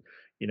there, and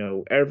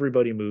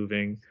everybody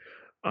moving.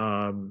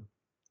 I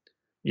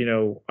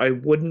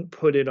wouldn't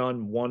put it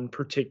on one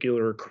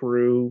particular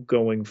crew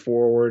going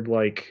forward.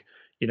 Like,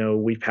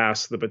 we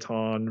passed the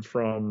baton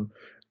from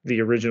the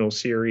original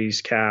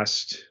series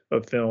cast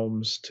of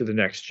films to the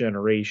next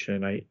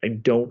generation. I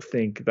don't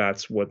think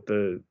that's what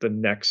the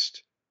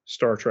next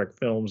Star Trek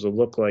films will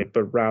look like,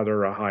 but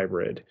rather a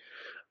hybrid.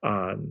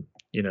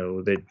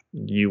 That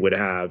you would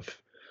have,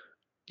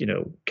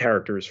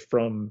 characters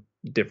from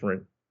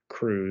different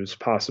crews,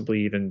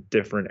 possibly even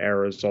different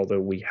eras, although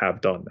we have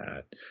done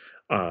that.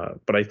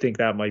 But I think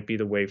that might be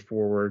the way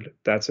forward.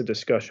 That's a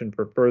discussion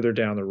for further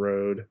down the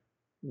road.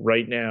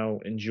 Right now,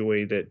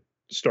 enjoy that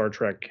Star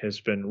Trek has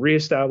been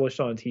reestablished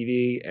on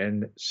TV,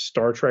 and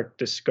Star Trek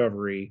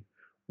Discovery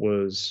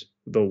was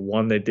the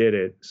one that did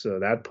it. So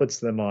that puts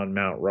them on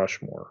Mount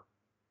Rushmore.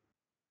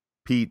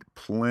 Pete,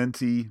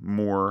 plenty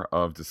more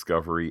of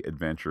Discovery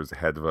adventures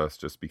ahead of us,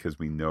 just because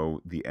we know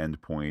the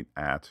end point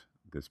at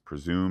this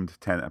presumed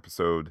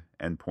 10-episode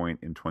endpoint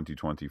in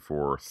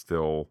 2024.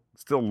 Still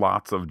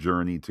lots of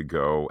journey to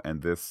go,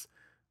 and this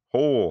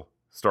whole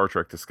Star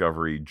Trek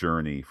Discovery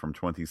journey from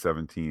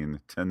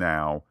 2017 to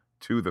now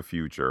to the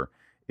future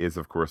is,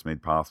 of course,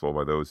 made possible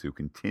by those who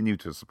continue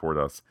to support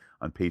us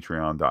on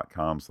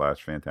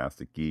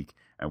patreon.com/fantasticgeek,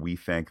 and we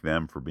thank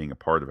them for being a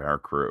part of our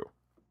crew.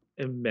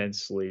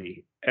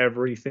 Immensely.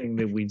 Everything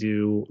that we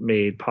do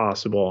made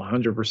possible,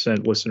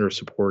 100% listener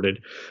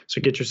supported.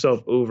 So get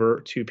yourself over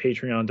to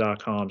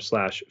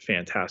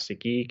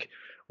patreon.com/fantasticgeek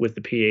with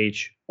the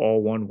PH,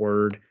 all one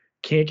word.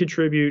 Can't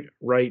contribute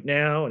right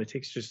now, and it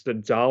takes just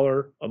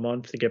 $1 a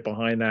month to get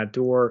behind that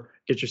door.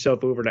 Get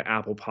yourself over to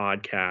Apple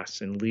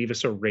Podcasts and leave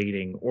us a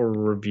rating or a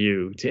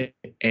review to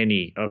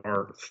any of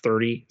our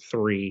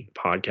 33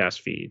 podcast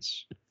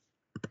feeds.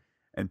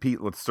 And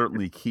Pete, let's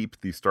certainly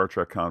keep the Star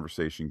Trek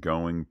conversation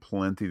going.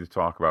 Plenty to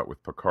talk about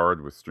with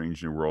Picard, with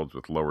Strange New Worlds,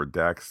 with Lower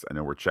Decks. I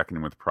know we're checking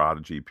in with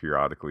Prodigy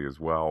periodically as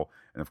well.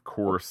 And of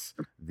course,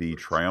 the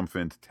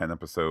triumphant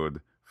 10-episode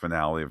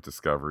finale of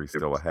Discovery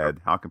still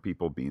ahead. How can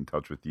people be in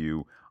touch with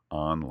you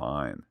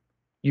online?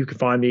 You can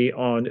find me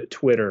on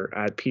Twitter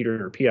at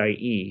Peter,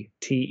 PIETERJ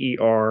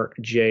Ketalar,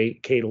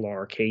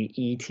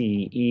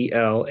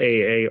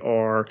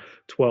 KETELAAR,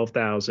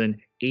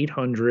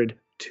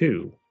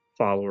 12,802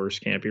 followers.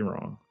 Can't be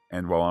wrong.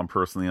 And while I'm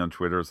personally on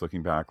Twitter as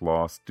Looking Back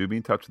Lost, do be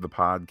in touch with the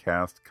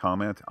podcast.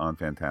 Comment on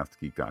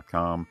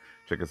fantasticgeek.com.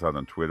 Check us out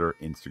on Twitter,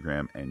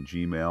 Instagram, and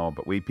Gmail.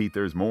 But wait, Pete,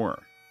 there's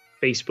more.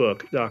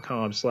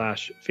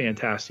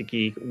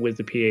 Facebook.com/fantasticgeek with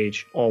the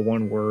PH, all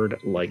one word,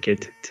 like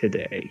it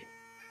today.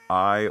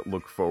 I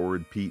look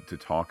forward, Pete, to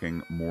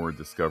talking more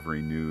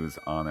Discovery news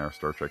on our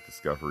Star Trek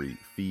Discovery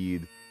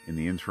feed. In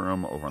the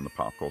interim, over on the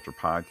Pop Culture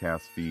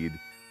Podcast feed,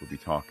 we'll be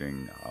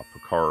talking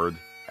Picard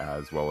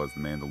as well as The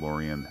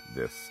Mandalorian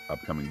this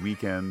upcoming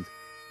weekend.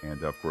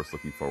 And, of course,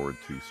 looking forward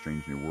to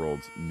Strange New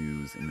Worlds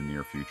news in the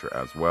near future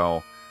as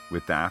well.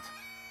 With that,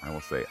 I will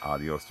say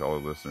adios to all our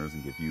listeners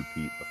and give you,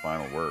 Pete, the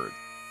final word.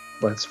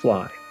 Let's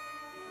fly.